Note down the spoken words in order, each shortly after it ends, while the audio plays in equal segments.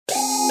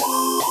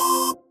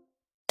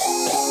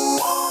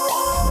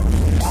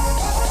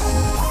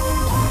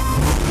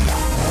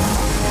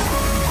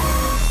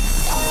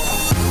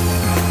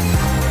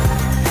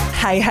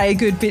Hey,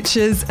 good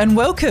bitches, and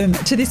welcome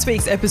to this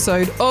week's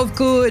episode of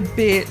Good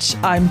Bitch.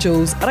 I'm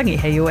Jules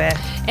Arangiheue.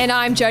 And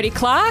I'm Jodie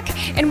Clark,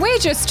 and we're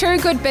just two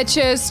good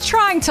bitches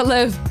trying to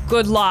live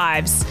good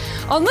lives.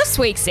 On this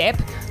week's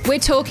ep, we're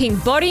talking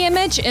body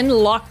image in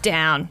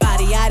lockdown.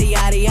 Body yaddy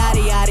yaddy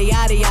yaddy yaddy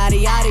yaddy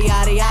yaddy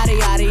yaddy yaddy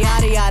yaddy yaddy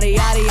yaddy yaddy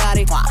yaddy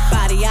yaddy.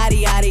 Body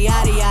yaddy yaddy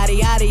yaddy yaddy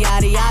yaddy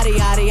yaddy yaddy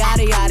yaddy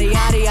yaddy yaddy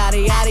yaddy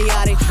yaddy yaddy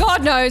yaddy.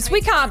 God knows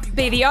we can't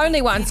be the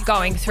only ones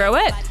going through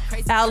it.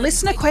 Our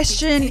listener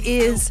question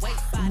is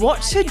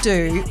what to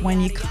do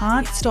when you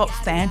can't stop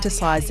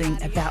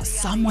fantasizing about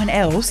someone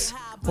else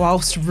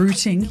whilst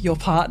rooting your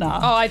partner.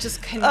 Oh, I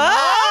just cannot.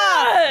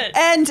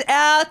 And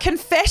our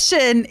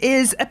confession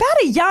is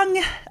about a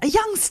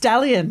young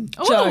stallion,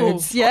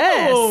 Jodes.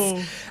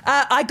 Yes.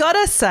 I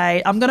gotta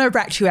say, I'm gonna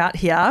rat you out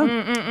here.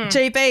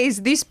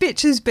 GBs, this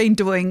bitch has been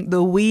doing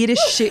the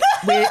weirdest shit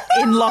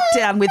in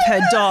lockdown with her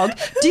dog.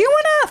 Do you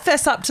want to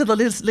fess up to the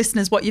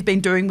listeners what you've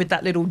been doing with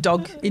that little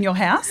dog in your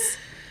house?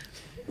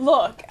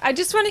 Look, I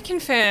just want to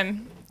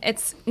confirm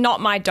it's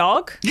not my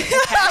dog,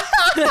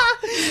 okay?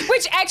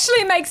 Which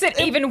actually makes it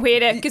even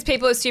weirder because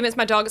people assume it's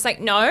my dog. It's like,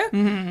 no,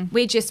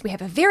 we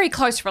have a very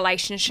close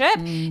relationship.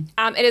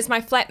 It is my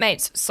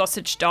flatmate's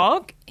sausage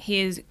dog.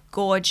 He is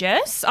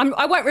gorgeous.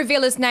 I won't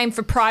reveal his name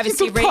for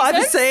privacy reasons.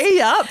 Privacy,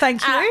 yeah,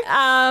 thank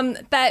you.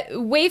 But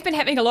we've been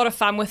having a lot of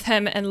fun with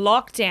him in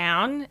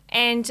lockdown,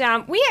 and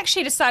we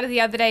actually decided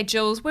the other day,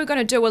 Jules, we're going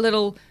to do a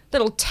little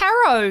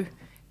tarot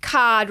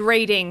card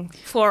reading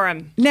for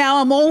him.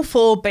 Now, I'm all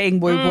for being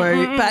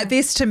woo-woo, but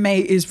this to me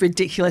is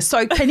ridiculous.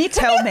 So can you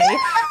tell me,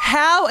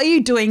 how are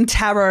you doing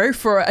tarot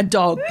for a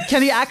dog?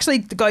 Can you actually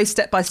go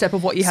step by step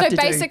of what you have to do?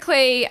 So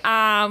basically,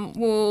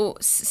 we'll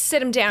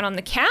sit him down on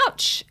the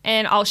couch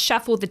and I'll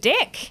shuffle the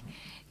deck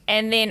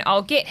and then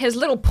I'll get his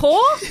little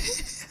paw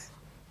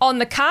on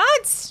the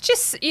cards,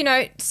 just,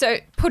 so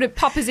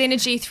pop his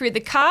energy through the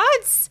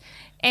cards,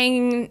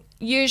 and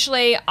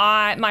usually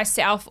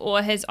myself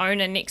or his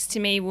owner next to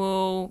me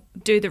will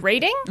do the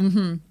reading.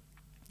 And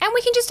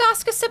we can just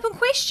ask a simple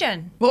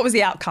question. What was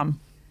the outcome?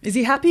 Is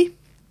he happy?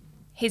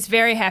 He's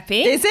very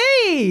happy. Is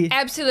he?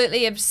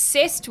 Absolutely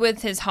obsessed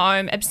with his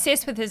home,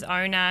 obsessed with his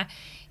owner.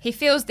 He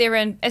feels they're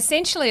in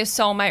essentially a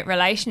soulmate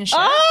relationship.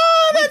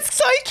 Oh, that's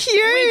so cute.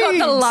 We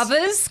got the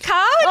lovers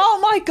card. Oh,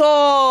 my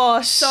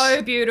gosh.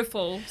 So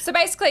beautiful. So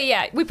basically,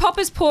 yeah, we pop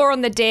his paw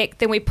on the deck,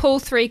 then we pull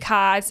 3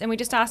 cards and we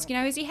just ask,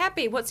 is he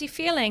happy? What's he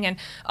feeling? And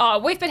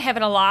we've been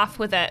having a laugh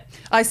with it.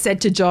 I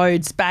said to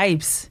Jodes,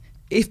 babes,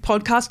 if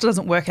podcast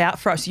doesn't work out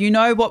for us, you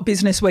know what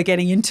business we're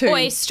getting into.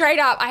 Boy, straight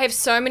up, I have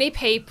so many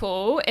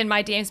people in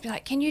my DMs be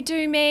like, can you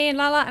do me? And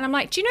la. And I'm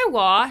like, do you know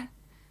what?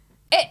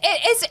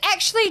 It is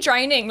actually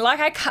draining.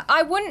 Like if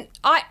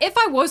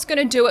I was going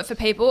to do it for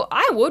people,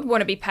 I would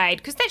want to be paid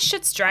because that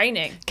shit's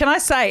draining. Can I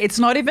say, it's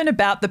not even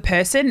about the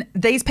person.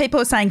 These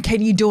people are saying,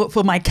 can you do it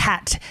for my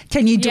cat?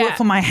 Can you do it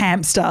for my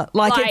hamster?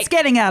 Like it's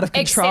getting out of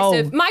control.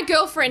 Excessive. My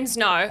girlfriends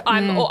know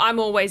I'm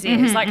always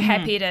in. It's like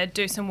happy to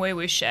do some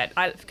woo-woo shit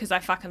because I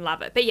fucking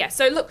love it. But yeah,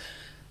 so look,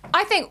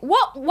 I think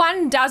what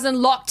one does in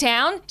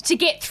lockdown to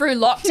get through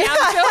lockdown,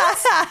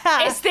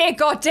 Jules, is their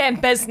goddamn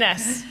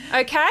business,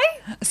 okay?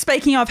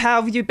 Speaking of, how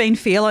have you been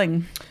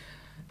feeling?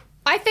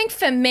 I think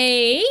for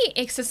me,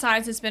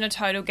 exercise has been a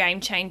total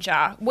game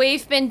changer.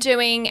 We've been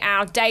doing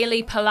our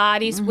daily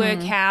Pilates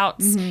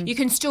workouts. You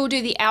can still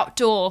do the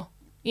outdoor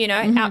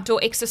outdoor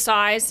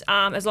exercise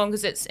as long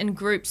as it's in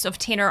groups of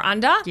 10 or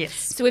under.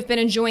 Yes. So we've been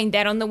enjoying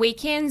that on the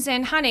weekends,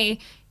 and honey,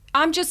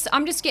 I'm just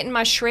getting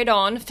my shred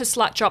on for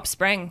Slut Drop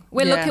Spring.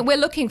 We're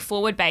looking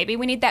forward, baby.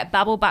 We need that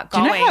bubble butt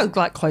going. Do you know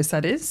how close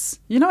that is?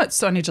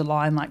 It's only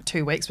July in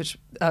 2 weeks, which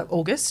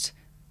August.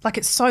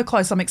 It's so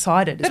close. I'm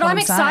excited. But I'm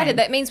excited.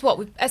 That means what?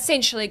 We've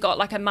essentially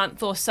got a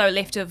month or so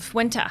left of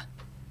winter.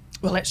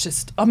 Well,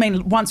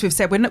 once we've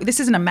said, this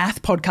isn't a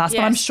math podcast, but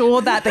I'm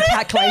sure that the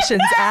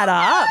calculations add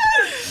up.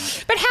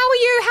 But how are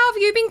you? How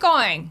have you been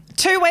going?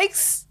 2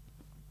 weeks,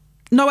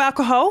 no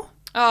alcohol.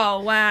 Oh,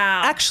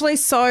 wow. Actually,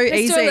 so Let's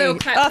easy. Do a little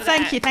clap for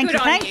thank that.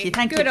 you.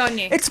 Good on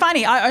you. It's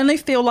funny. I only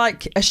feel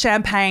like a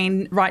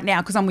champagne right now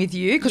because I'm with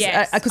you.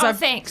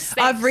 Thanks.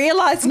 I've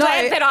realised.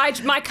 Glad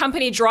that my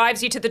company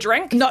drives you to the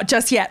drink. Not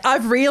just yet.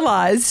 I've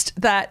realised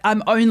that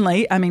I'm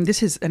only, and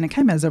it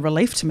came as a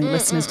relief to me,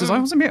 listeners, because I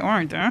was a bit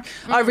worried there.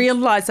 I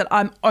realised that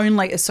I'm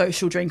only a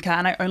social drinker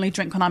and I only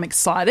drink when I'm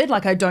excited.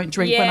 I don't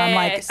drink when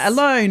I'm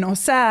alone or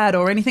sad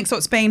or anything. So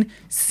it's been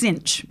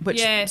cinch, which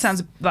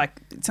sounds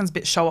a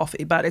bit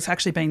show-offy, but it's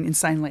actually been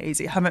insanely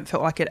easy. I haven't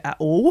felt like it at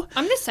all.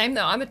 I'm the same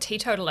though. I'm a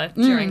teetotaler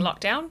during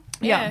lockdown.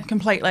 Yeah,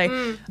 completely.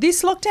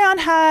 This lockdown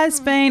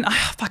has been,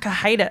 I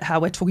hate it how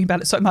we're talking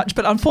about it so much,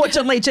 but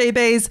unfortunately,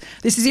 GBs,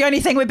 this is the only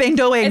thing we've been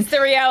doing. It's the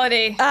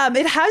reality.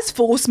 It has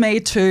forced me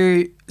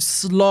to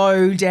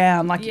slow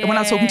down. When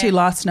I was talking to you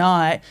last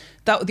night,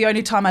 that the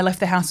only time I left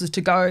the house was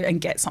to go and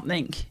get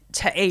something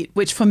to eat,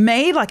 which for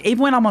me, even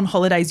when I'm on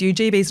holidays, you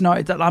GBs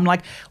know that I'm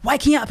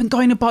waking up and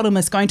going to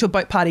Bottomless, going to a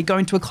boat party,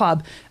 going to a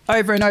club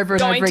over and over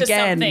and over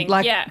again.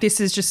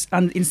 This is just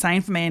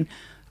insane for me, and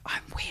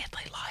I'm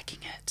weirdly liking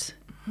it.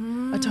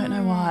 I don't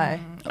know why.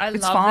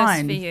 It's love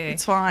fine. This for you.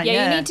 It's fine.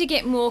 Yeah, you need to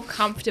get more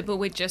comfortable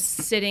with just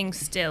sitting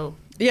still.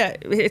 Yeah,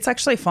 it's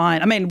actually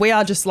fine. I mean, we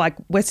are just like,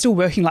 we're still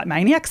working like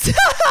maniacs,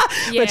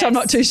 which I'm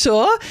not too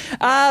sure.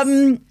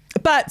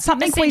 But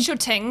something essential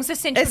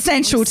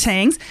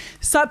tings.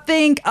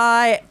 Something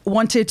I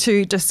wanted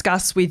to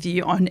discuss with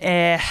you on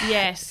air.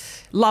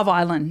 Yes. Love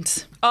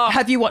Island. Oh.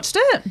 Have you watched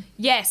it?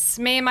 Yes.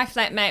 Me and my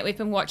flatmate, we've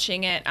been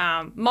watching it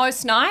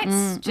most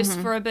nights just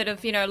for a bit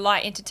of,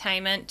 light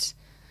entertainment.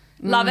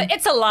 Love it.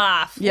 It's a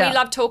laugh. Yeah. We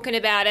love talking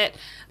about it.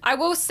 I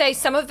will say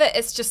some of it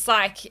is just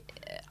like,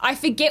 I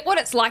forget what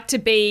it's like to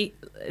be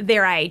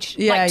their age,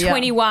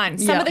 21.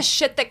 Some of the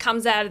shit that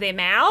comes out of their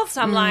mouths,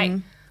 I'm like...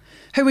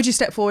 Who would you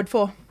step forward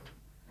for?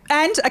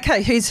 And,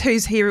 okay, who's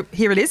here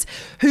it is.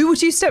 Who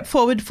would you step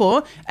forward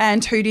for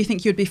and who do you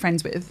think you'd be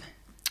friends with?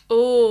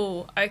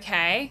 Oh,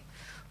 okay.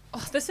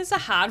 Oh, this is a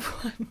hard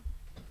one.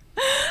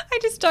 I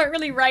just don't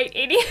really rate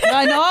any.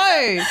 I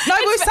know. No,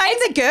 we're saying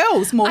the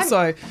girls more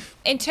so.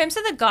 In terms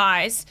of the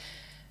guys,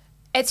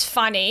 it's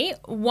funny.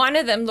 One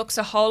of them looks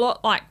a whole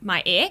lot like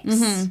my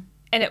ex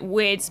and it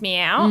weirds me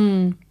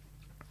out.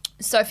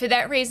 So for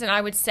that reason,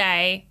 I would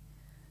say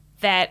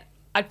that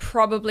I'd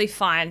probably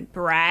find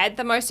Brad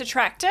the most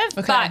attractive.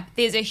 Okay. But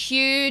there's a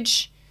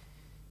huge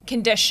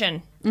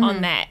condition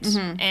on that.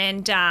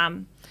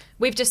 And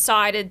we've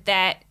decided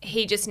that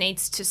he just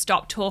needs to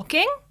stop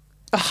talking.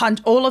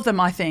 All of them,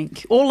 I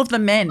think. All of the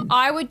men.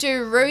 I would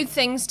do rude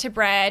things to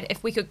Brad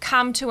if we could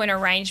come to an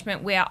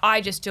arrangement where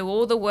I just do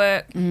all the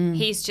work,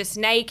 he's just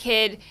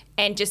naked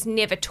and just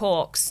never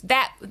talks.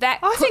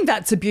 I think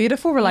that's a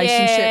beautiful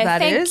relationship,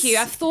 thank you.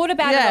 I've thought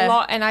about it a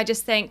lot and I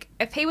just think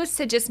if he was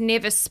to just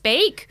never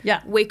speak,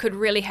 we could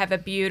really have a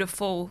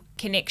beautiful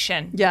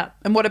connection. Yeah.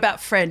 And what about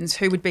friends?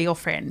 Who would be your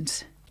friend?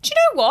 Do you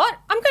know what?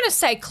 I'm going to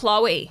say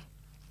Chloe.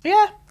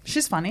 Yeah.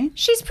 She's funny.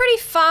 She's pretty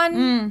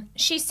fun.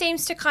 She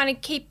seems to kind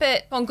of keep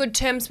it on good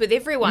terms with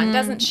everyone,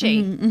 doesn't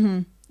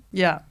she?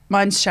 Yeah.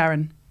 Mine's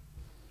Sharon.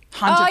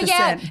 100%. Oh,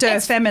 yeah.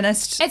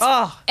 Feminist.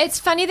 It's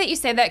funny that you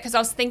say that because I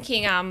was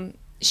thinking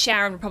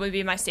Sharon would probably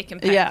be my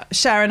second pick. Yeah,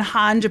 Sharon,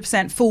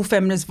 100% full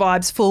feminist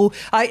vibes, full.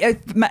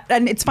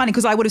 And it's funny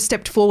because I would have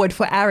stepped forward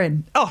for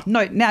Aaron. Oh,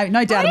 no doubt in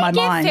my mind.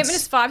 I get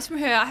feminist vibes from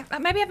her. I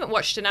maybe haven't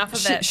watched enough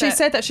of it. She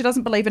said that she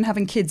doesn't believe in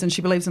having kids and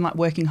she believes in like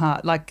working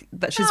hard, like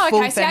that she's full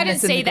feminist. I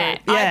didn't see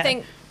that. Yeah. I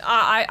think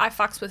I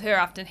fucks with her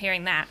after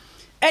hearing that.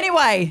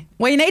 Anyway,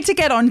 we need to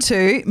get on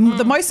to,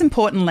 the most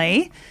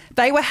importantly,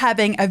 they were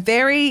having a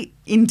very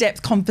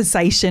in-depth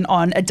conversation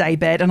on a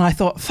daybed and I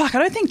thought, fuck, I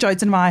don't think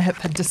Jodes and I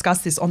have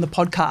discussed this on the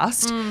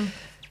podcast.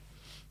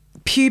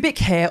 Pubic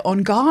hair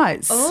on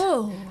guys.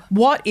 Oh.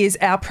 What is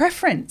our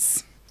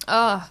preference?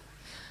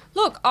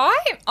 Look,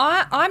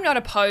 I'm not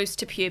opposed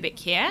to pubic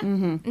hair.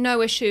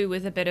 No issue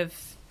with a bit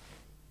of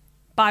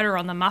butter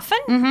on the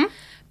muffin.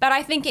 But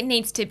I think it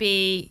needs to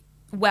be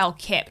well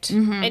kept.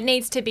 It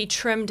needs to be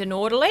trimmed and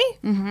orderly.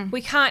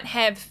 We can't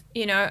have,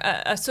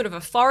 a sort of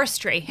a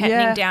forestry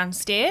happening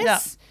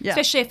downstairs. Yeah.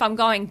 Especially if I'm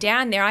going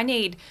down there. I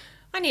need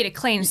a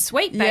clean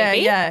sweep,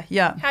 baby.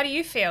 Yeah. How do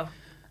you feel?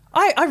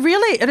 I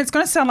really, and it's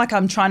going to sound like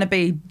I'm trying to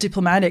be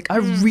diplomatic, I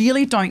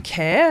really don't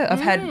care.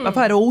 I've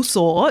had all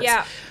sorts.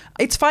 Yeah.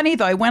 It's funny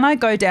though, when I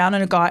go down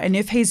on a guy and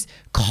if he's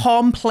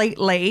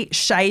completely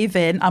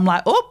shaven, I'm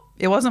like, oh,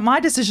 it wasn't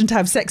my decision to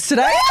have sex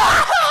today.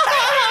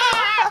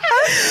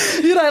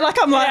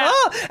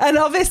 And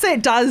obviously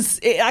it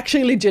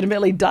actually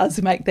legitimately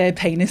does make their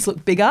penis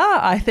look bigger,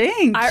 I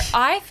think.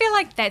 I feel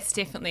like that's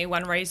definitely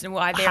one reason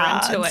why they're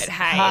into it,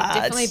 hey. It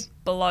definitely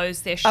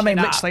blows their shit up.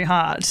 Literally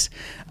hard.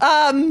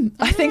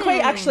 I think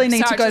we actually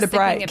need to go to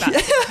break. Do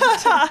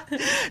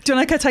you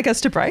want to take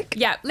us to break?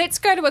 Yeah, let's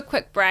go to a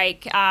quick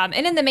break. And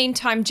in the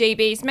meantime,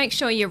 GBs, make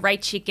sure you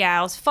rate your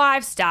gals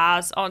 5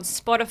 stars on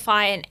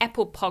Spotify and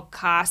Apple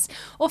Podcasts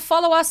or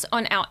follow us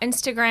on our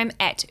Instagram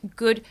at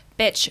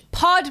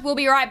GoodBitchPod. We'll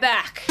be right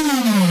back.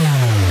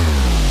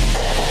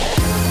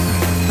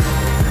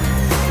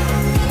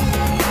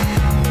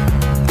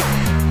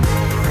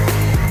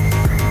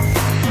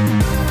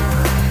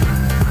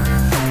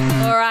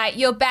 All right,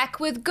 you're back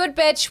with Good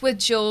Bitch with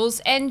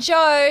Jules and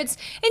Jodes.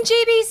 And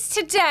GBs,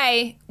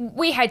 today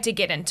we had to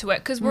get into it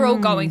because we're all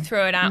going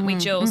through it, aren't we,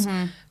 Jules?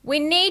 We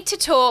need to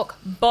talk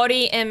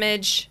body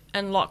image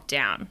and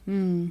lockdown,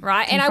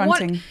 right?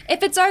 And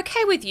if it's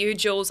okay with you,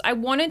 Jules, I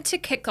wanted to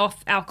kick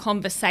off our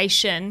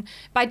conversation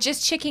by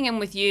just checking in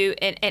with you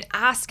and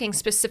asking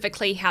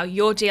specifically how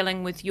you're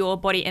dealing with your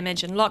body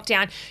image and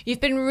lockdown.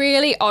 You've been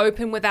really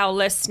open with our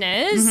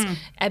listeners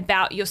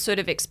about your sort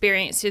of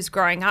experiences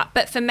growing up,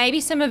 but for maybe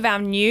some of our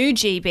new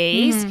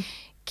GBs,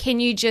 can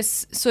you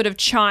just sort of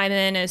chime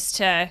in as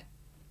to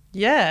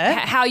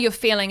how you're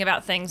feeling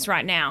about things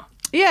right now?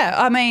 Yeah,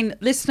 I mean,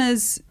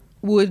 listeners,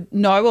 would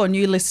know, or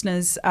new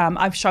listeners,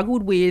 I've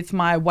struggled with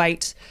my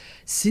weight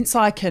since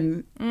I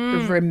can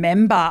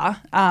remember,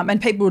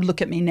 and people would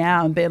look at me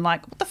now and be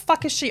like, what the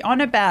fuck is she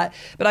on about?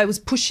 But I was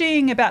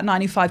pushing about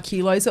 95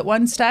 kilos at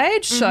one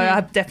stage, so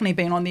I've definitely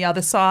been on the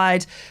other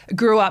side.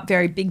 Grew up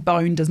very big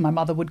boned, as my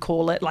mother would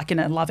call it, like in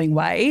a loving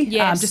way,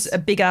 just a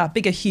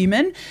bigger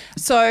human.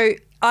 So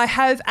I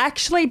have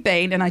actually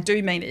been, and I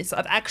do mean this,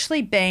 I've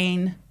actually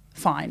been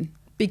fine.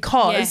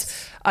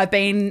 Because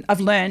I've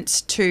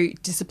learnt to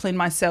discipline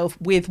myself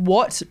with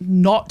what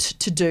not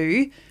to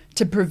do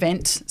to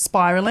prevent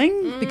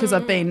spiraling, because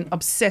I've been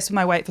obsessed with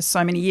my weight for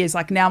so many years.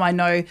 Like now I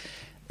know,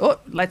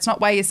 let's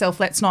not weigh yourself,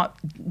 let's not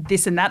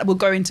this and that. We'll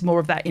go into more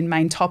of that in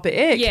main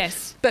topic.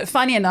 Yes. But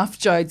funny enough,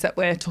 Jodes, that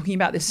we're talking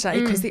about this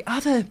today, because the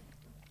other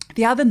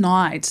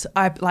night,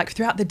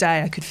 throughout the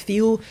day, I could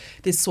feel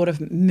this sort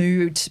of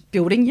mood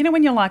building. You know,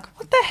 when you're like,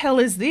 what the hell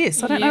is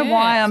this? I don't know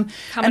why I'm...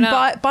 Coming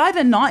up. By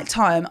the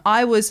nighttime,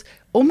 I was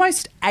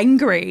almost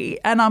angry,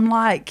 and I'm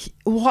like,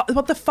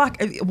 what the fuck?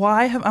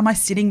 Why am I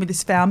sitting with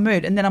this foul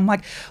mood? And then I'm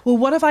like, well,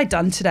 what have I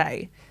done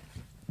today?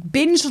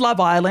 Binged Love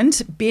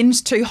Island,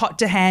 binged Too Hot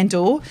to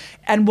Handle,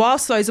 and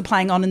whilst those are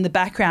playing on in the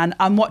background,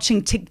 I'm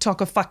watching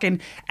TikTok of fucking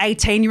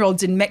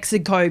 18-year-olds in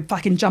Mexico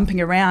fucking jumping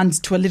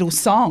around to a little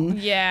song.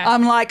 Yeah.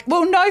 I'm like,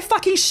 well, no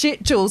fucking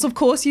shit, Jules. Of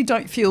course you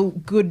don't feel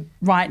good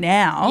right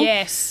now.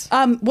 Yes.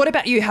 What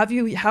about you? How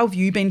have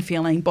you been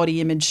feeling body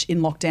image in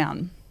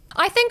lockdown?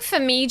 I think for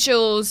me,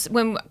 Jules,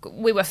 when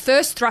we were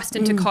first thrust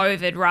into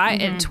COVID, right,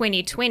 in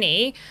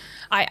 2020,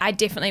 I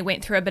definitely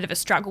went through a bit of a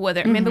struggle with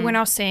it. Remember when I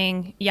was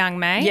seeing Young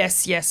May?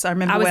 Yes, I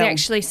remember I was well.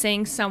 actually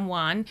seeing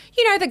someone,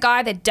 you know, the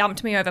guy that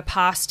dumped me over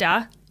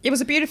pasta. It was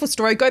a beautiful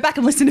story. Go back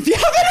and listen if you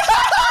haven't.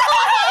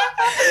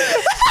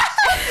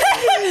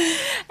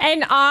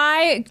 And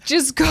I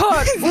just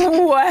got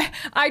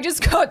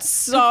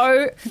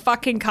so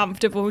fucking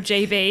comfortable,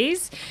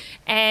 GBs,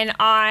 and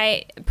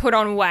I put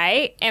on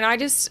weight, and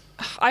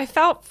I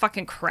felt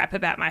fucking crap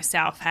about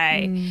myself,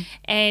 hey,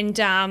 and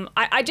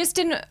I just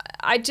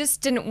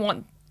didn't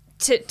want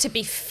to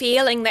be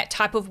feeling that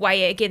type of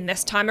way again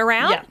this time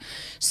around. Yeah.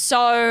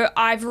 So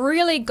I've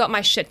really got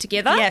my shit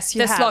together. Yes, you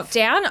this have.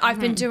 lockdown.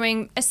 I've been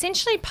doing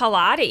essentially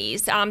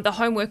Pilates, the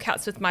home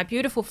workouts with my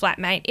beautiful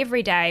flatmate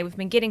every day. We've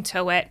been getting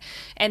to it,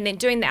 and then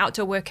doing the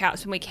outdoor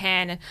workouts when we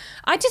can. And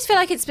I just feel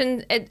like it's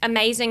been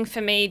amazing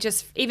for me,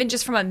 even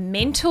just from a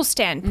mental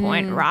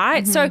standpoint,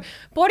 right? So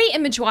body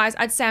image wise,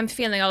 I'd say I'm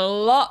feeling a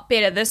lot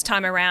better this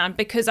time around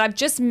because I've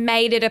just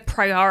made it a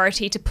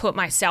priority to put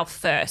myself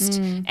first.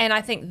 And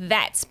I think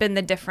that's been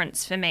the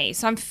difference for me.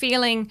 So I'm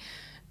feeling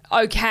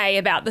okay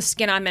about the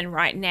skin I'm in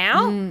right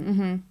now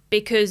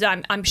because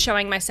I'm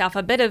showing myself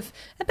a bit of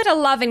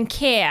love and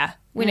care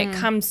when it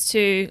comes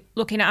to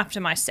looking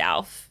after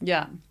myself.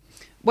 Yeah.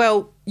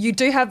 Well, you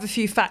do have a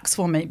few facts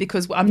for me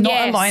because I'm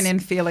not alone in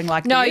feeling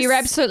like this. No, you're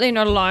absolutely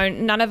not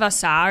alone. None of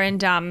us are.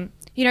 And,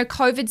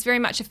 COVID's very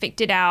much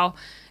affected our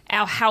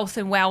health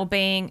and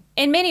well-being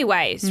in many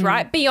ways,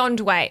 right?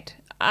 Beyond weight.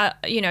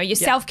 Your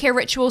self-care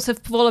rituals have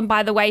fallen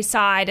by the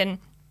wayside, and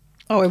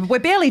we're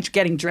barely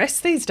getting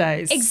dressed these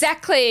days.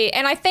 Exactly.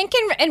 And I think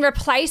in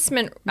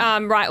replacement,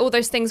 right, all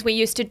those things we're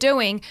used to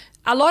doing,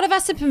 a lot of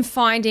us have been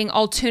finding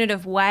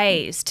alternative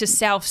ways to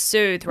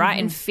self-soothe, right,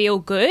 and feel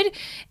good.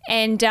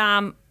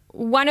 And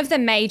one of the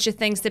major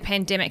things the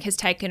pandemic has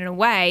taken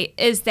away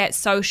is that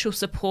social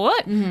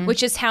support,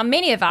 which is how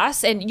many of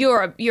us, and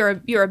you're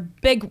a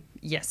big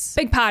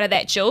part of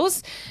that,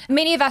 Jules.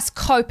 Many of us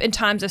cope in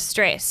times of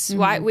stress,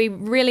 right? We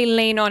really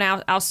lean on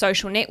our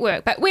social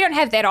network, but we don't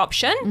have that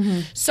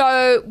option.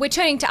 So we're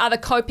turning to other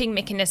coping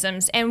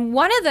mechanisms. And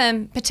one of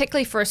them,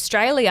 particularly for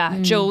Australia,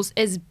 Jules,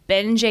 is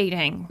binge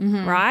eating,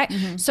 right?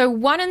 So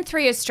 1 in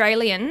 3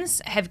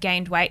 Australians have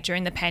gained weight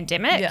during the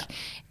pandemic. Yeah.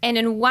 And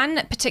in one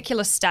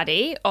particular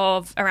study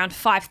of around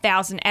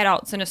 5,000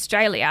 adults in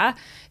Australia,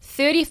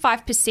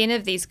 35%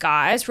 of these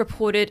guys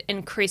reported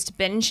increased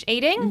binge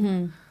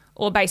eating.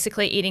 Or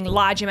basically eating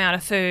large amount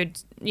of food,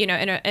 in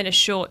a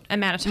short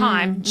amount of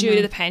time due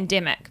to the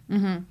pandemic.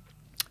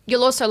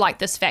 You'll also like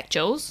this fact,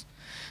 Jules.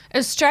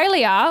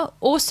 Australia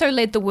also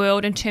led the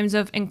world in terms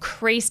of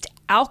increased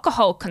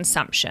alcohol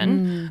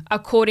consumption,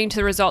 according to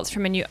the results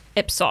from a new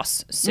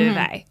Ipsos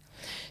survey.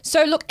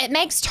 So look, it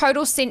makes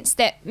total sense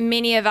that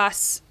many of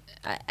us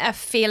are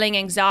feeling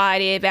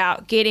anxiety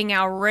about getting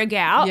our rig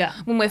out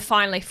when we're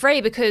finally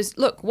free because,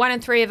 look, 1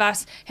 in 3 of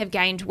us have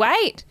gained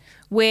weight.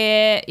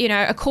 Where,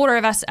 a quarter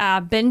of us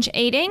are binge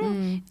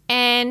eating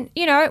and,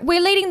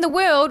 we're leading the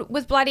world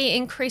with bloody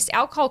increased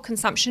alcohol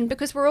consumption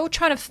because we're all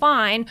trying to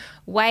find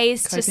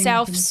ways to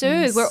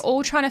self-soothe. We're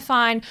all trying to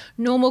find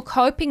normal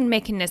coping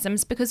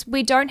mechanisms because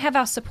we don't have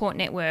our support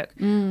network.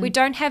 We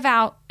don't have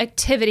our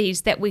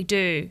activities that we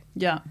do.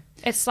 Yeah.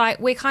 It's like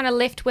we're kind of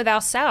left with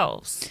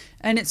ourselves.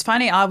 And it's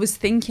funny, I was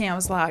thinking,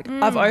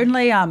 I've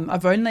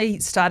only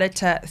started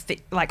to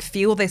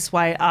feel this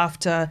way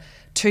after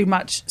too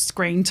much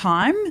screen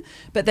time.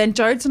 But then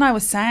Jodes and I were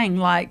saying,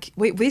 like,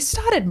 we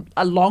started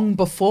long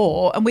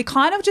before, and we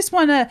kind of just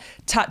want to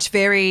touch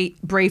very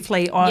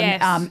briefly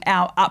on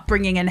our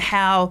upbringing and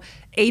how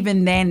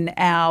even then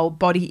our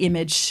body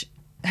image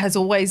has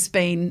always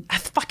been a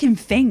fucking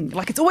thing.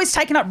 Like, it's always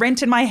taken up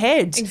rent in my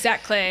head.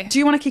 Exactly. Do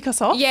you want to kick us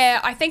off? Yeah,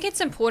 I think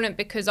it's important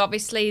because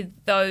obviously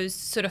those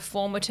sort of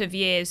formative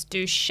years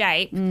do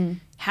shape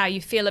how you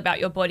feel about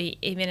your body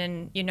even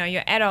in, you know,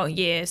 your adult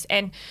years.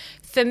 And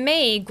for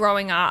me,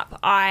 growing up,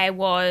 I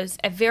was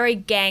a very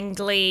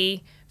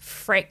gangly,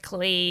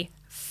 freckly,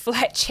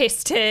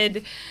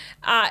 flat-chested,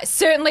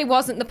 certainly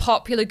wasn't the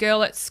popular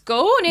girl at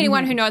school, and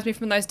anyone who knows me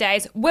from those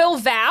days will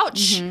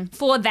vouch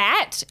for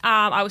that.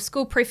 I was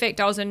school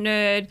prefect, I was a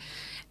nerd,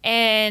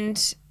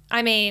 and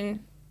I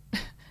mean,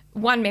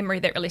 one memory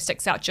that really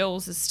sticks out,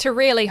 Jules, is to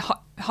really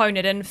hone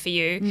it in for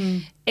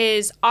you,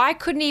 is I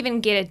couldn't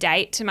even get a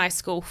date to my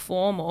school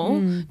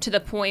formal to the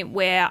point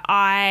where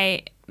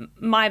my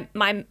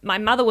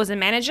mother was a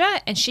manager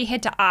and she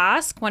had to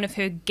ask one of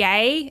her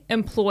gay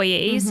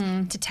employees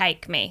to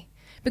take me.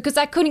 Because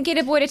I couldn't get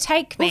a boy to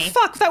take me. Well,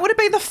 fuck, that would have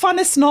been the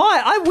funnest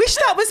night. I wish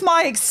that was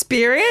my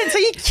experience. Are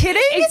you kidding?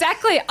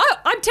 Exactly.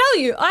 I'm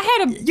telling you, I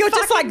had a You're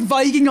just like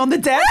voguing on the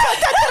dance.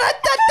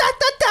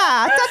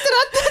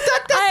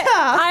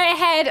 I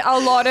had a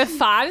lot of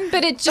fun,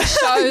 but it just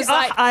shows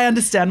like... I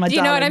understand, my darling.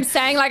 You know what I'm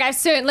saying? Like, I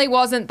certainly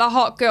wasn't the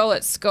hot girl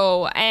at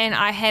school, and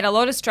I had a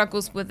lot of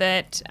struggles with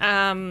it.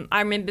 I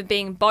remember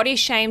being body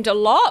shamed a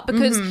lot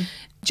because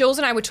Jules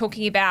and I were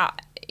talking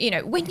about, you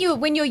know, when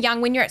you're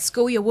young, when you're at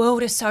school, your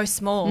world is so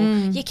small.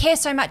 You care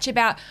so much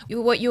about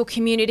what your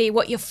community,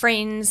 what your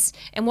friends,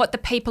 and what the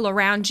people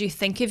around you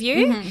think of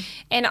you.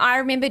 And I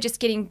remember just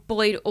getting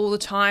bullied all the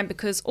time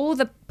because all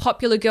the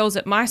popular girls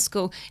at my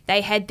school,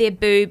 they had their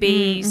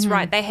boobies,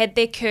 right? They had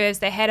their curves,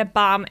 they had a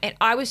bum, and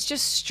I was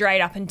just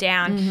straight up and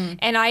down.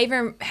 And I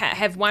even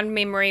have one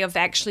memory of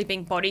actually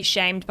being body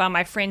shamed by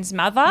my friend's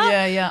mother.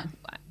 Yeah.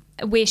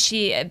 Where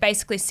she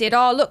basically said,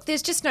 oh, look,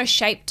 there's just no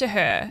shape to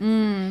her.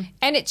 And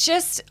it's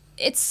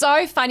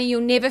so funny.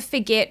 You'll never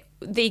forget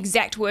the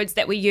exact words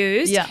that were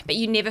used, but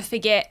you never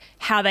forget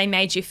how they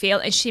made you feel.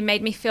 And she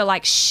made me feel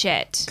like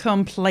shit.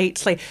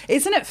 Completely.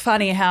 Isn't it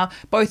funny how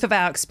both of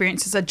our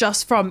experiences are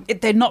just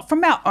they're not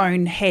from our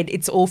own head.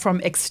 It's all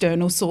from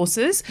external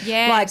sources.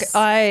 Yes.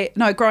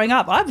 Like growing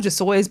up, I've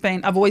always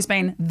been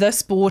the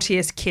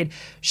sportiest kid.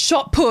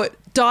 Shot put,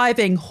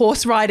 diving,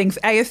 horse riding,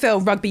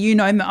 AFL, rugby, you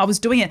know, I was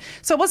doing it.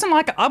 So it wasn't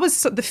like I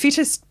was the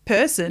fittest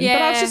person, but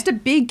I was just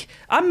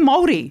I'm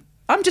mouldy.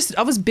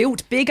 I was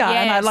built bigger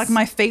and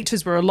my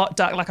features were a lot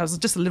dark. Like I was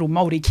just a little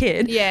mouldy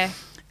kid. Yeah.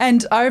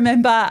 And I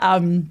remember,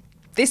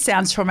 this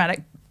sounds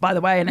traumatic, by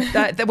the way, and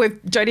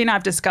Jodie and I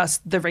have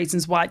discussed the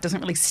reasons why it doesn't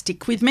really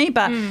stick with me,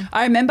 but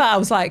I remember I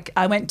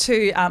went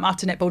to,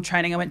 after netball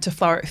training, I went to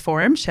Floreat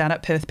Forum, shout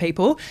out Perth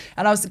people,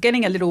 and I was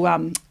getting a little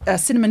a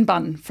cinnamon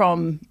bun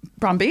from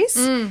Brumbies.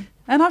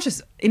 And I was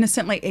just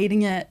innocently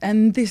eating it.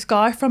 And this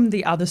guy from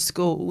the other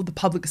school, the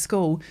public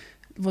school,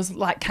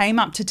 came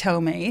up to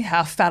tell me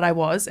how fat I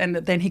was, and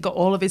then he got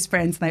all of his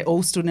friends and they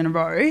all stood in a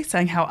row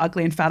saying how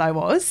ugly and fat I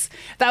was.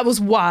 That was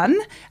one.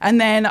 And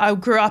then I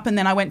grew up and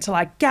then I went to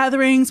like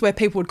gatherings where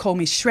people would call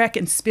me Shrek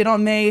and spit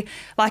on me.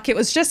 Like it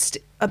was just,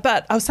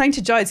 but I was saying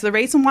to Jodes, the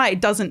reason why it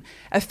doesn't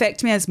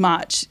affect me as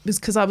much is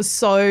because I was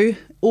so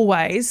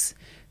always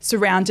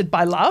surrounded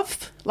by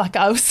love. Like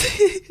I was,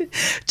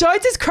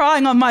 Jodes is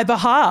crying on my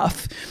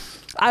behalf.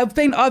 I've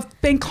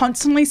been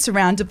constantly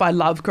surrounded by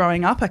love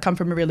growing up. I come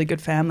from a really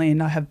good family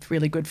and I have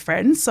really good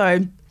friends. So,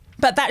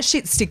 but that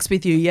shit sticks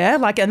with you, yeah?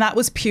 Like, and that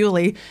was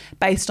purely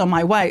based on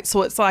my weight.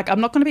 So it's like, I'm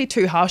not going to be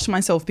too harsh on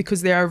myself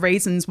because there are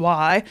reasons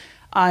why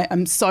I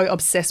am so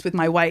obsessed with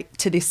my weight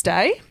to this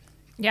day.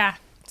 Yeah.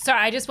 Sorry,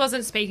 I just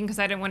wasn't speaking because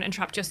I didn't want to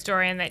interrupt your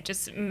story, and that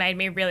just made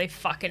me really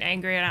fucking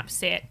angry and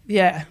upset.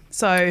 Yeah.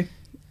 So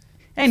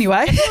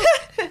anyway.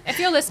 If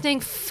you're listening,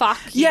 fuck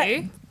you.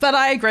 Yeah, but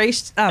I agree.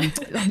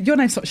 Your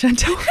name's not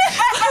Chantel.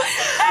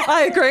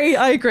 I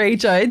agree,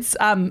 Jodes.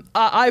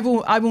 I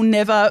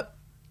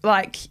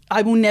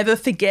will never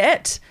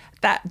forget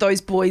that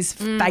those boys'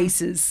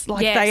 faces,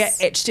 they are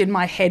etched in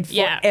my head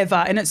forever.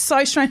 And it's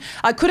so strange.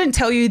 I couldn't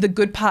tell you the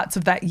good parts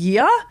of that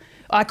year.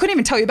 I couldn't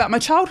even tell you about my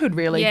childhood,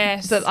 really.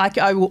 Yes. But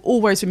I will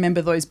always remember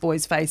those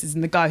boys' faces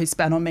and the guy who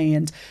spat on me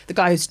and the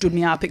guy who stood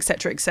me up, et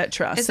cetera, et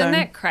cetera. Isn't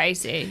that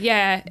crazy?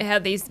 Yeah, how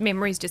these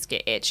memories just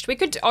get etched. We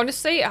could,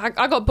 honestly,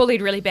 I got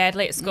bullied really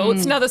badly at school.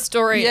 It's another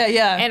story.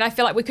 Yeah. And I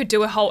feel like we could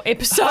do a whole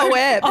episode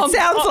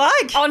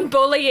on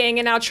bullying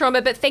and our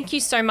trauma. But thank you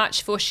so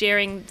much for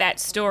sharing that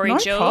story,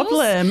 Jules. No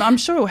problem. I'm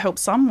sure it'll help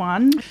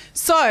someone.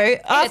 So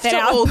after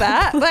all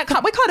that, we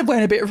kind of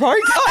went a bit rogue.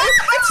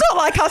 It's not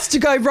like us to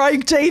go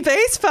rogue,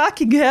 GBs.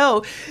 Fucking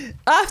hell.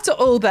 After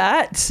all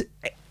that,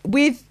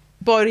 with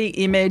body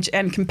image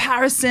and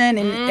comparison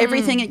and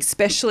everything,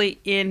 especially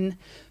in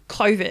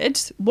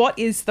COVID, what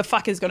is the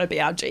fuck is going to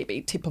be our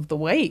GB tip of the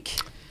week?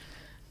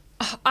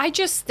 I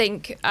just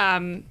think,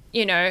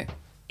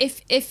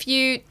 if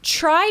you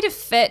try to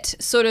fit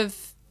sort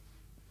of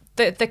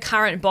the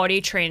current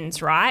body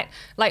trends, right?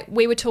 Like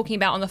we were talking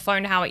about on the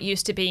phone how it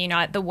used to be,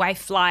 the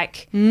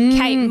waif-like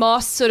Kate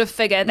Moss sort of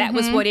figure. That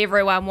was what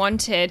everyone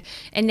wanted.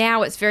 And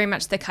now it's very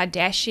much the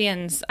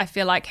Kardashians, I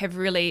feel like, have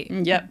really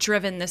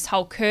driven this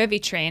whole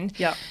curvy trend.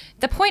 Yep.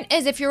 The point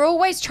is, if you're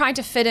always trying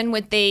to fit in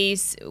with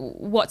these,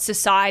 what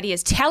society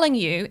is telling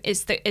you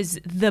is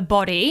the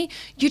body,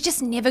 you're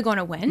just never going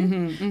to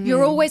win.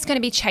 You're always going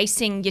to be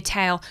chasing your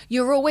tail.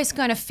 You're always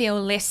going to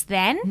feel less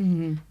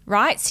than,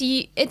 right? So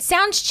it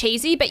sounds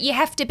cheesy, but you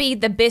have to be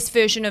the best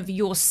version of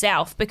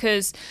yourself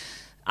because,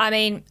 I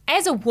mean,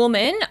 as a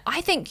woman,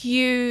 I think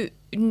you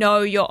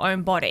know your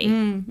own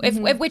body.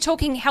 If we're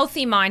talking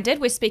healthy-minded,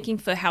 we're speaking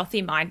for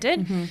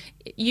healthy-minded,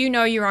 you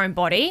know your own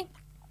body.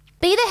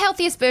 Be the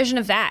healthiest version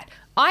of that.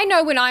 I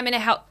know when I'm in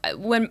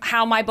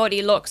how my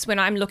body looks when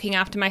I'm looking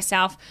after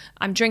myself.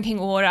 I'm drinking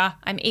water.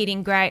 I'm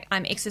eating great.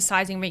 I'm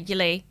exercising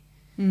regularly.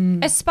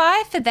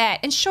 Aspire for that.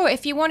 And sure,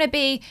 if you want to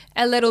be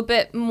a little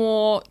bit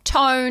more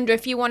toned or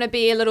if you want to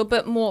be a little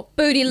bit more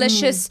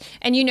bootylicious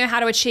and you know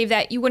how to achieve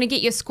that, you want to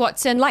get your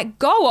squats in, like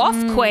go off,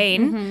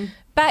 queen.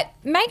 But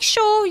make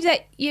sure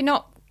that you're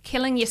not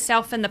killing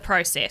yourself in the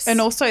process. And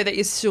also that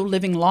you're still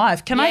living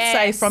life. Can I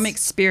say from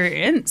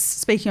experience,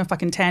 speaking of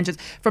fucking tangents,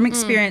 from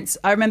experience,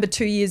 I remember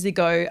 2 years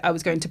ago I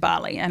was going to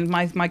Bali and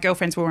my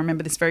girlfriends will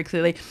remember this very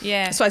clearly.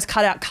 Yeah. So I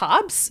cut out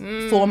carbs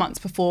 4 months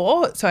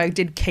before. So I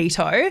did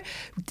keto.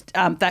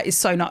 That is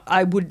so not,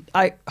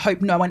 I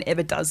hope no one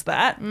ever does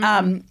that.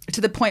 To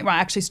the point where I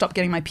actually stopped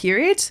getting my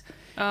period.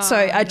 So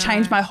I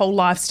changed my whole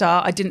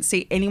lifestyle. I didn't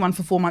see anyone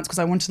for 4 months because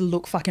I wanted to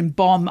look fucking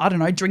bomb. I don't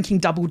know, drinking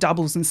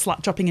doubles and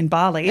slut dropping in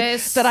Bali.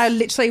 That I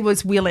literally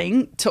was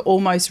willing to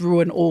almost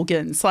ruin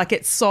organs. Like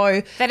it's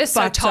so that is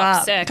so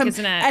toxic,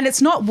 isn't it? And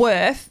it's not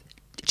worth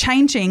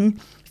changing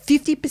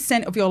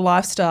 50% of your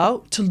lifestyle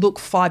to look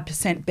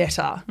 5%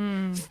 better.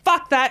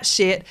 Fuck that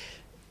shit.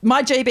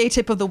 My GB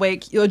tip of the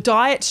week, your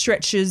diet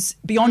stretches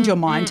beyond your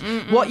mind.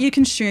 What you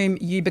consume,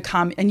 you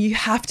become, and you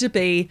have to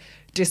be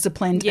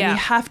disciplined and you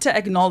have to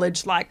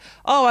acknowledge like,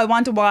 oh, I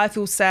wonder why I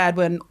feel sad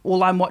when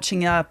all I'm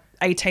watching are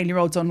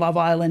 18-year-olds on Love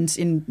Island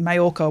in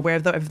Mallorca,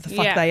 wherever the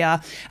fuck they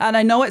are. And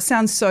I know it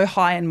sounds so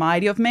high and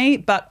mighty of me,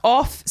 but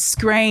off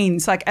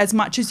screens, like as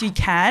much as you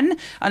can.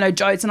 I know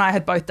Jodes and I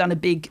had both done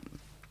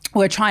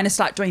we're trying to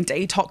start doing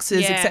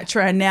detoxes,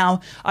 etc. And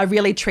now I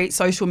really treat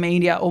social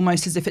media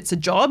almost as if it's a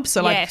job.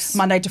 So like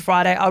Monday to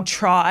Friday, I'll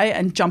try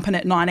and jump in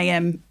at 9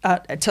 a.m.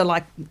 To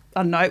like,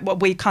 I don't know, what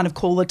we kind of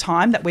call the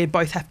time that we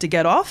both have to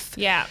get off.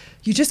 Yeah.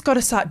 You just got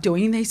to start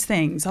doing these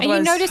things.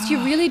 Otherwise, and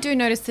you really do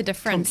notice the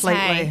difference,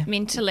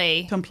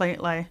 mentally.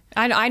 Completely.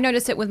 I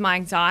notice it with my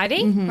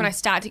anxiety. When I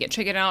start to get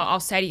triggered, I'll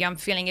say to you, I'm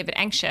feeling a bit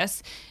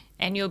anxious.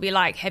 And you'll be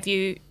like, have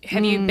you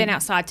been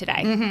outside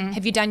today?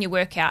 Have you done your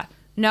workout?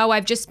 No,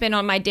 I've just been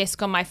on my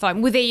desk on my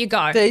phone. Well, there you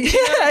go.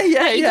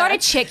 You got to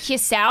check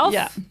yourself.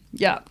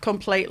 Yeah,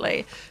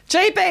 completely.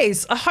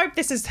 JBs, I hope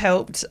this has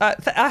helped.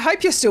 I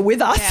hope you're still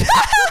with us. Yeah.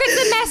 Look,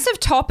 it's a massive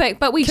topic,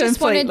 but we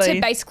just wanted to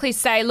basically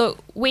say, look,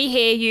 we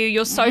hear you.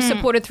 You're so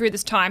supported through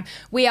this time.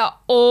 We are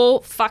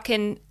all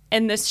fucking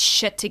in this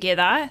shit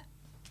together.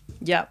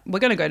 Yeah, we're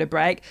going to go to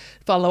break.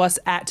 Follow us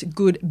at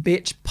Good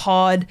Bitch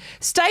Pod.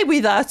 Stay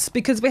with us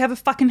because we have a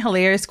fucking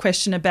hilarious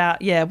question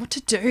about, what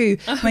to do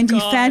when you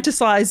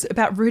fantasize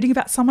about rooting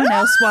about someone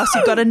else whilst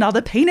you've got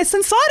another penis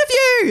inside of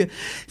you.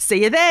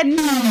 See you then.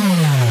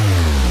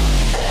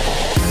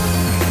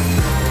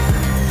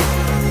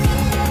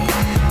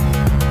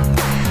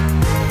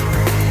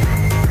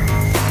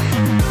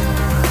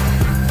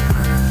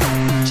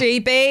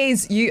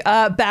 GBs, you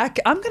are back.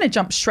 I'm going to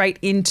jump straight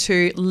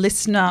into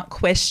listener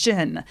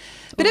question.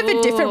 Bit of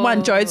a different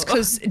one, Jodes,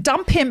 because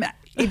dump him,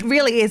 it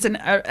really is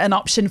an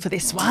option for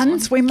this one.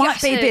 So we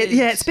might be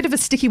it's a bit of a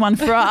sticky one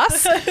for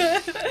us.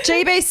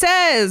 GB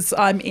says,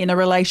 I'm in a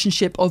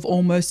relationship of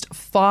almost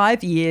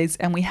 5 years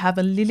and we have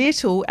a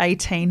little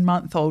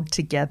 18-month-old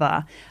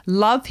together.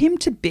 Love him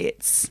to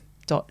bits, ...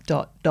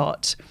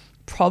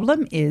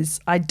 Problem is,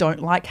 I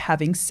don't like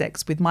having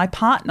sex with my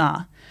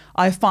partner.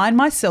 I find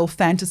myself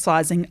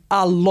fantasizing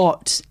a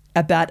lot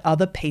about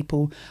other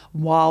people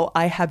while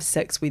I have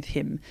sex with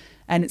him.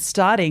 And it's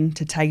starting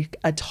to take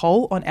a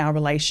toll on our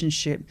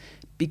relationship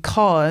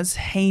because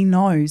he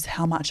knows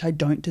how much I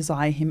don't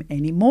desire him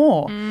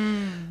anymore.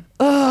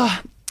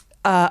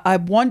 I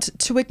want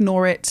to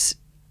ignore it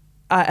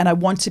and I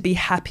want to be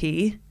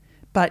happy,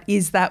 but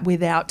is that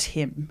without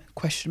him? ?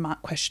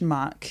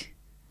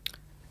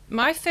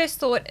 My first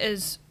thought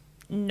is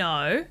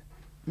no.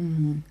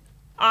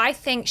 I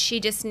think she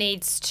just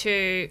needs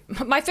to...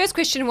 My first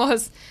question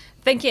was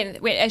thinking,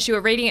 as you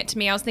were reading it to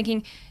me, I was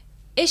thinking,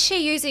 is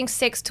she using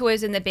sex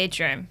toys in the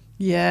bedroom?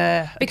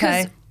 Yeah.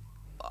 Because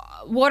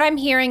what I'm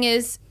hearing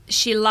is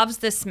she loves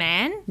this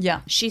man.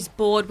 Yeah. She's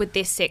bored with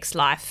their sex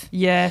life.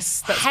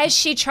 Yes. Has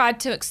she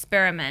tried to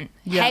experiment?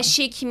 Yeah. Has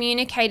she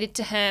communicated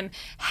to him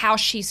how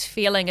she's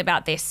feeling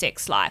about their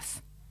sex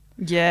life?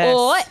 Yes.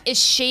 Or is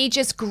she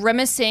just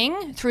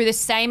grimacing through the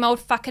same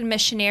old fucking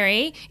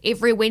missionary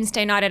every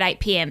Wednesday night at 8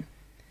 p.m.?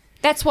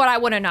 That's what I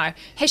want to know.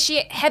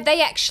 Have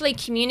they actually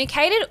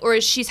communicated, or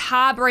is she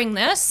harboring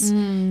this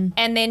and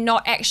they're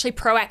not actually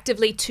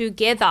proactively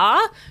together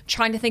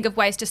trying to think of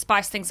ways to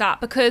spice things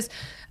up? Because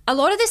a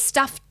lot of this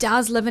stuff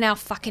does live in our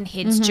fucking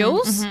heads,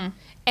 Jules.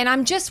 And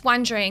I'm just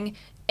wondering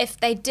if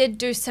they did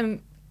do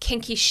some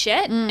kinky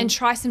shit and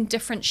try some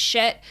different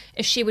shit,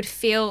 if she would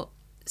feel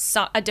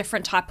a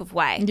different type of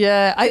way.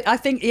 Yeah, I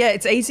think,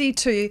 it's easy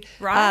to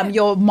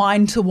your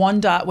mind to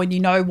wander when you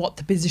know what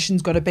the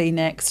position's got to be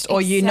next,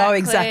 or you know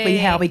exactly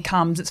how he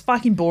comes. It's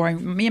fucking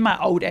boring. Me and my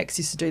old ex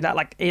used to do that,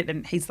 like,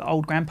 and he's the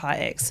old grandpa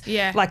ex.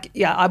 Yeah. Like,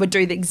 I would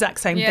do the exact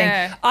same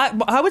thing.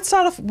 I would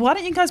start off, why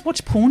don't you guys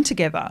watch porn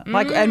together?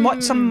 Like, and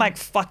watch some, like,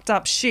 fucked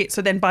up shit.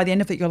 So then by the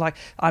end of it, you're like,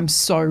 I'm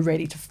so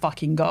ready to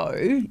fucking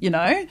go, you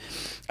know?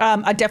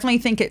 I definitely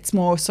think it's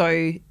more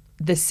so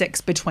the sex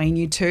between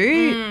you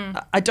two.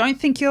 I don't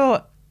think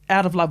you're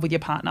out of love with your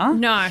partner.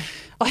 No.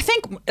 I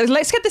think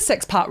let's get the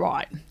sex part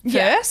right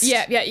first.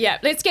 Yeah.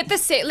 Let's get the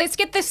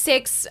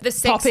sex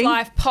Popping.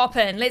 life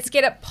popping. Let's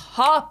get it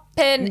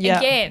popping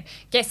again.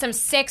 Get some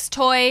sex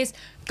toys.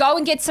 Go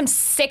and get some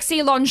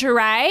sexy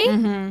lingerie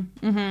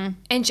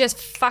and just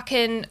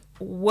fucking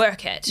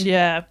work it.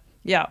 Yeah,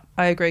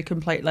 I agree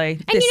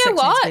completely. And you know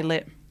what? Needs to be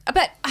lit.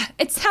 But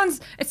it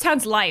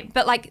sounds lame,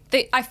 but like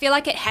I feel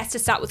like it has to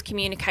start with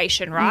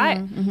communication,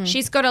 right?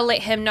 She's got to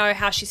let him know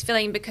how she's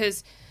feeling,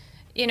 because,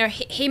 you know,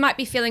 he might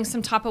be feeling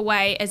some type of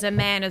way as a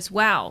man as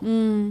well.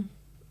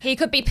 He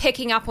could be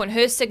picking up on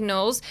her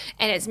signals,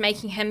 and it's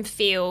making him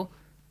feel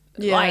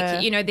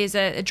like, you know, there's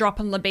a drop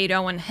in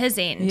libido on his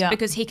end,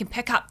 because he can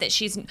pick up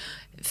that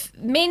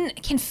men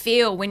can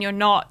feel when you're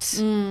not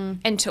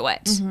into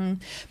it.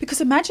 Because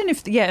imagine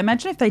if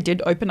they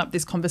did open up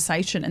this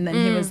conversation and then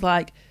he was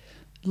like,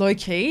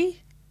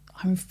 low-key,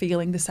 I'm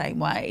feeling the same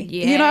way.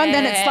 Yes. You know, and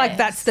then it's like,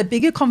 that's the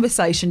bigger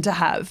conversation to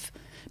have.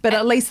 But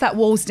at least that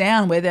wall's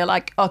down where they're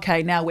like,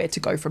 okay, now where to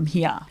go from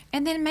here.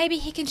 And then maybe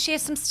he can share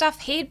some stuff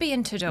he'd be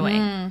into doing.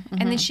 And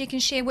then she can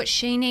share what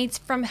she needs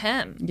from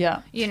him.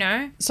 Yeah. You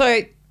know? So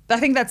I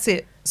think that's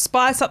it.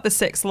 Spice up the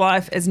sex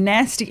life as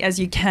nasty as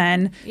you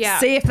can. Yeah.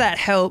 See if that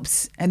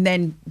helps, and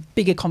then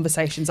bigger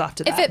conversations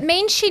after that. If it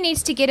means she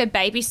needs to get a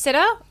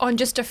babysitter on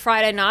just a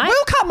Friday night,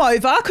 we'll come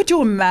over. Could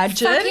you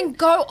imagine? fucking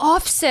go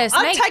off, sis.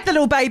 I'll take the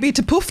little baby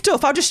to Poof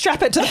Toof. I'll just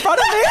strap it to the front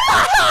of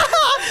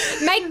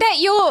me. Make that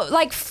your,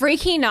 like,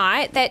 freaky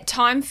night, that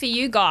time for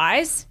you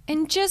guys,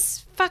 and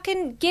just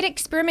fucking get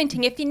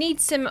experimenting. If you need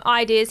some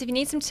ideas, if you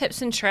need some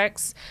tips and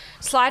tricks,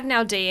 slide in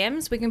our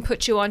DMs. We can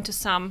put you onto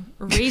some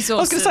resources. I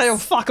was going to say, oh,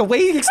 fuck, a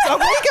week.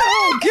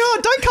 Oh,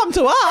 God, don't come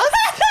to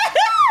us.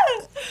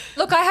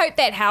 Look, I hope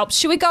that helps.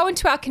 Should we go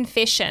into our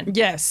confession?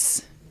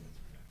 Yes.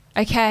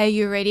 Okay,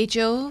 you ready,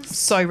 Jules?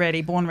 So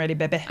ready. Born ready,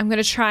 baby. I'm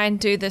going to try and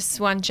do this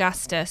one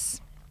justice.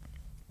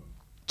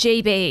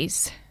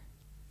 GBs.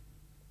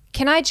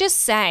 Can I just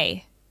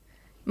say,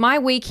 my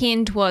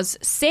weekend was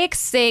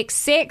sex.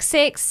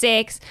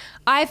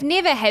 I've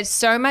never had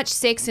so much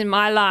sex in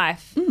my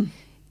life.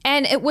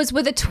 And it was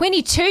with a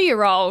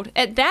 22-year-old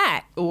at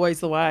that. Always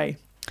the way.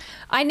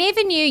 I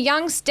never knew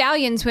young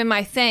stallions were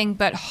my thing,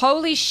 but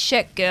holy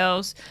shit,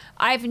 girls.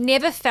 I've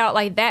never felt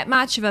like that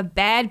much of a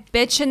bad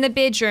bitch in the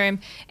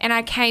bedroom, and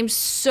I came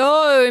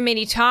so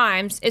many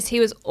times as he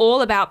was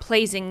all about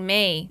pleasing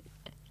me.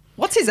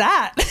 What's his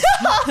at?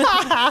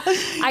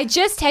 I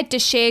just had to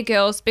share,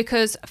 girls,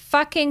 because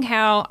fucking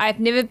hell, I've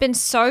never been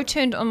so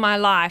turned on my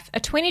life. A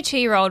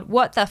 22-year-old,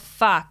 what the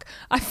fuck?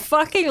 I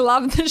fucking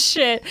love this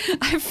shit.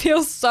 I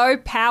feel so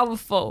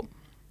powerful.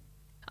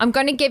 I'm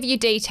going to give you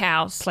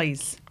details.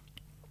 Please.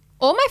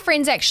 All my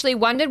friends actually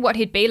wondered what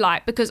he'd be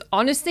like, because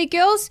honestly,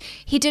 girls,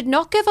 he did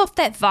not give off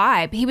that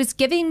vibe. He was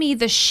giving me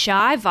the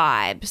shy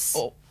vibes.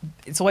 Oh,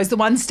 it's always the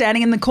ones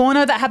standing in the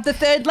corner that have the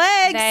third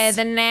legs. They're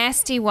the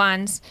nasty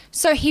ones.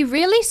 So he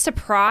really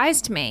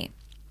surprised me.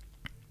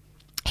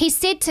 He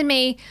said to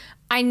me,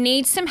 I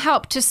need some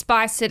help to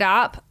spice it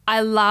up.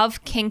 I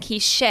love kinky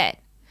shit.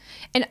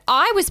 And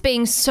I was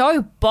being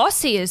so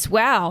bossy as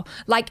well,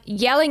 like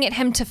yelling at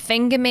him to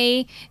finger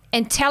me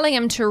and telling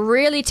him to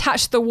really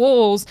touch the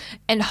walls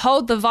and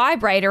hold the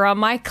vibrator on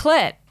my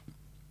clit.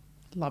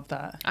 Love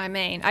that. I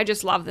mean, I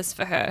just love this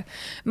for her.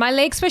 My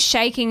legs were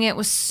shaking. It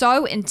was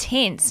so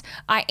intense.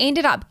 I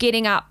ended up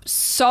getting up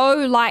so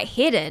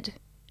lightheaded.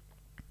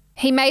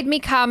 He made me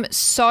come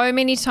so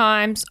many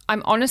times.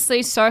 I'm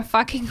honestly so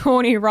fucking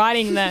horny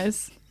writing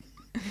this.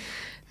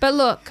 But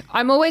look,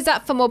 I'm always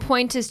up for more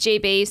pointers,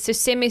 GB, so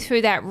send me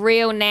through that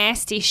real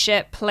nasty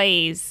shit,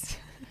 please.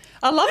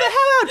 I love it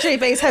how our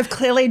GBs have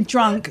clearly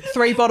drunk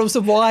 3 bottles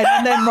of wine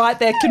and then write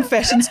their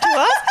confessions to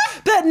us,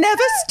 but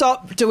never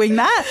stop doing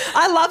that.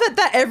 I love it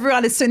that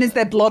everyone, as soon as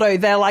they're blotto,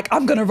 they're like,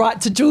 I'm going to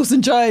write to Jules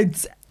and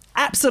Jodes.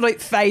 Absolute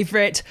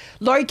favourite.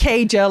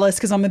 Low-key jealous,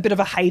 because I'm a bit of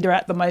a hater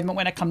at the moment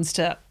when it comes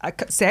to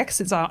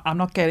sex. It's, I'm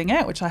not getting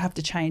it, which I have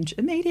to change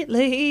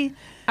immediately.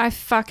 I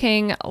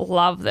fucking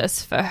love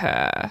this for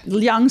her.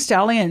 Young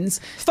stallions.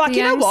 Fuck,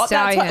 you know what?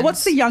 Stallions.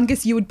 What's the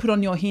youngest you would put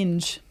on your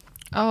hinge?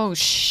 Oh,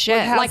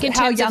 shit.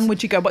 How young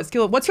would you go?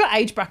 What's your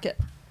age bracket?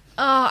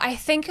 I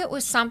think it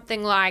was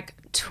something like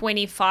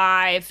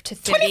 25 to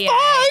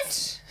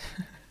 38.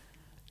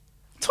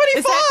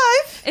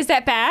 25? Is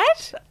that bad?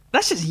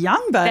 That's just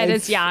young, babe. That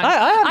is young.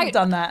 I haven't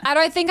done that. I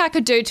don't think I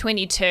could do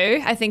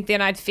 22. I think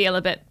then I'd feel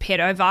a bit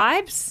pedo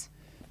vibes.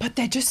 But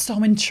they're just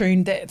so in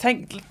tune.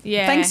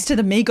 Thanks to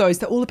the Migos,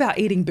 they're all about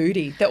eating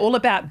booty. They're all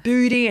about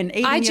booty and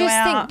eating you out. I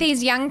just think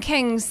these young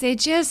kings, they're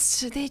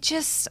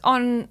just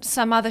on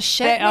some other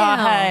shit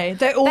now. Hey.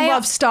 They all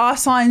love star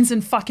signs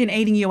and fucking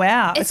eating you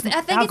out. I think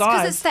it's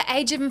because it's the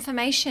age of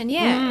information.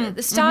 Yeah,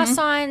 the star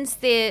signs,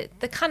 the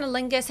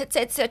cunnilingus.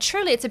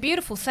 It's a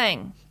beautiful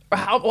thing.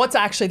 What's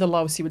actually the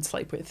lowest you would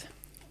sleep with?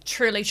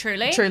 Truly.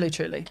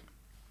 Truly.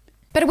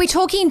 But are we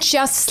talking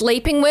just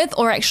sleeping with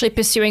or actually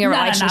pursuing a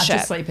relationship? No,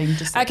 just sleeping.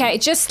 Okay,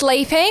 just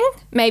sleeping,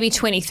 maybe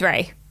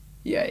 23.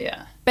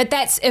 Yeah. But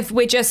that's if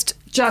we're just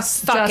fucking.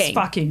 Just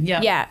fucking,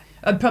 yeah. Yeah.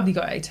 I'd probably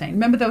go 18.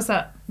 Remember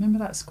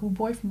that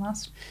schoolboy from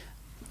last?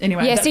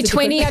 Anyway. Yeah, see,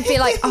 20, I'd be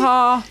like,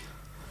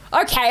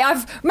 okay,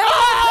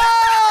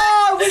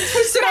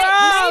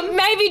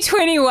 maybe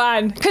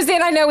 21. Because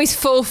then I know he's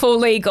full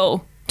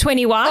legal.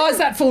 21. Oh, is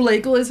that full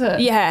legal, is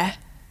it? Yeah.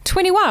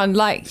 21,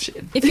 like,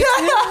 if you...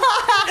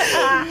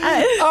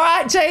 All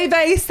right,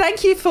 JBs,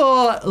 thank you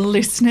for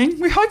listening.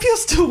 We hope you're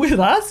still with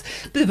us.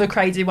 Bit of a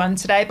crazy one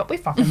today, but we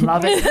fucking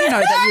love it. You know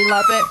that you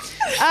love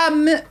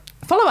it.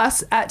 Follow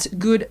us at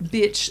Good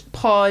Bitch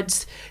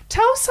Pods.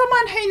 Tell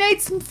someone who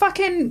needs some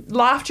fucking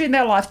laughter in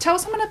their life. Tell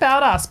someone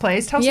about us,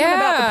 please. Tell someone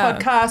about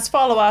the podcast.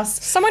 Follow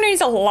us. Someone who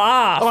needs a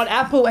laugh. On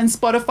Apple and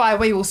Spotify.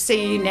 We will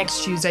see you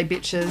next Tuesday,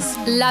 bitches.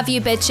 Love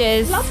you,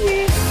 bitches. Love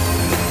you.